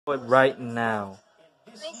Right now.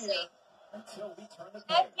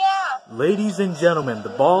 Heck yeah! Ladies and gentlemen, the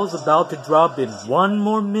ball's about to drop in 1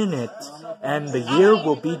 more minute, and the year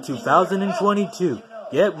will be 2022.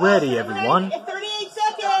 Get ready, everyone. 38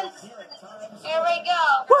 seconds! Here we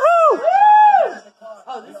go! Woohoo! Woo!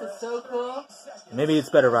 Oh, this is so cool. Maybe it's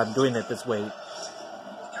better I'm doing it this way.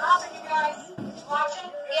 Drop it, you guys. Watching?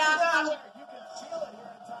 Yeah, watching.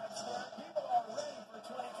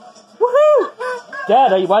 Woohoo!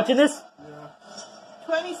 Dad, are you watching this?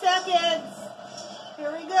 20 seconds.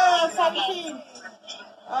 Here we go. 17.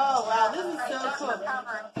 Oh, wow. This is so cool.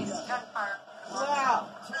 Wow.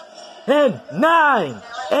 10, 9,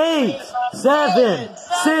 8, 7,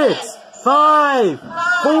 6, 5,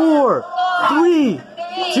 4, 3,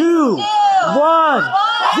 2, 1,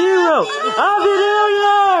 0. Happy New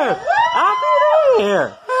Year! Happy New Year!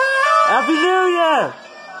 Happy New Year!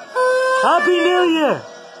 Happy New Year! Happy New Year!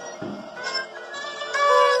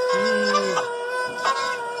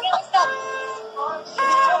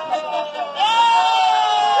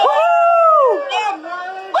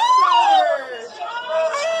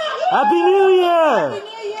 Happy New Year! Happy New Year!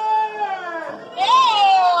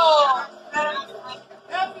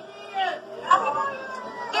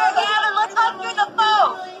 Here, Gavin, let's hug through the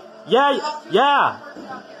phone. Yeah.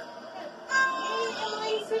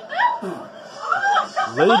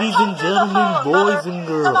 Ladies and gentlemen, boys and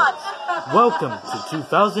girls, welcome to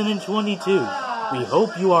 2022. We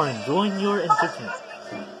hope you are enjoying your entertainment.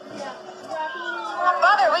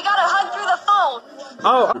 Brother, we gotta hug through the phone.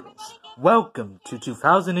 Oh, welcome to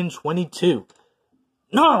 2022.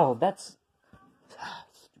 No, that's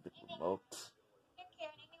stupid remote. Here,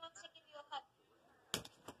 Karen, Amy wants to give you a hug.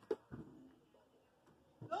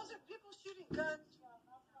 Those are people shooting guns.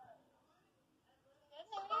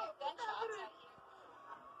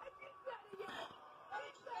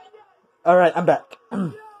 All right, I'm back.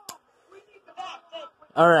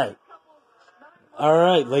 All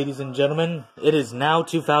right, ladies and gentlemen, it is now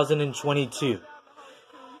 2022.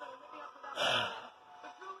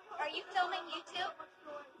 Are you filming YouTube?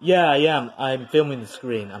 Yeah, I am. I'm filming the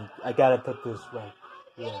screen. I gotta put this right.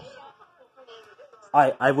 Yeah.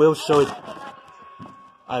 I will show it.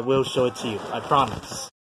 I will show it to you. I promise.